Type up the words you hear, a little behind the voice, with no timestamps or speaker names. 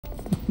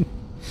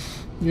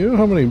You know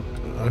how many...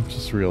 I've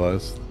just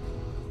realized.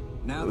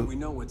 Now that we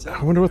know what's I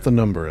out wonder what there, the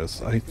number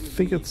is. I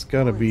think it's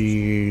gotta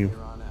be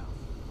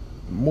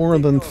more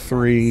than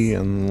 3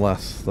 and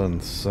less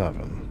than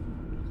 7.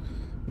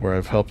 Where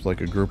I've helped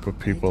like a group of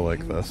people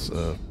like this.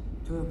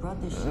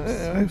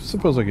 I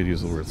suppose I could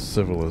use the word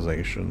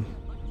civilization.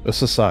 A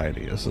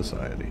society.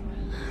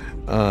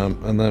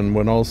 And then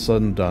when all's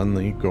said and done,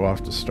 they go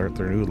off to start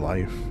their new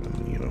life.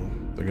 And, you know,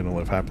 they're gonna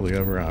live happily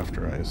ever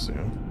after, I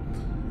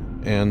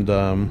assume. And,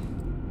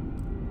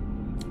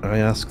 I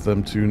asked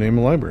them to name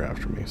a library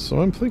after me.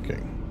 So I'm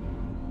thinking,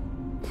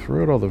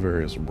 throughout all the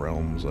various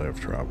realms I've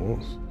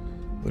traveled,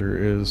 there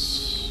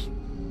is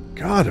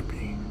gotta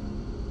be,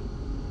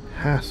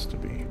 has to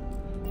be,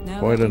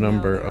 quite a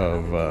number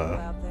of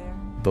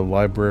the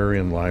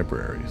Librarian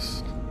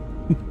libraries.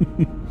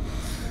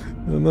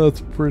 And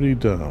that's pretty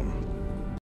dumb.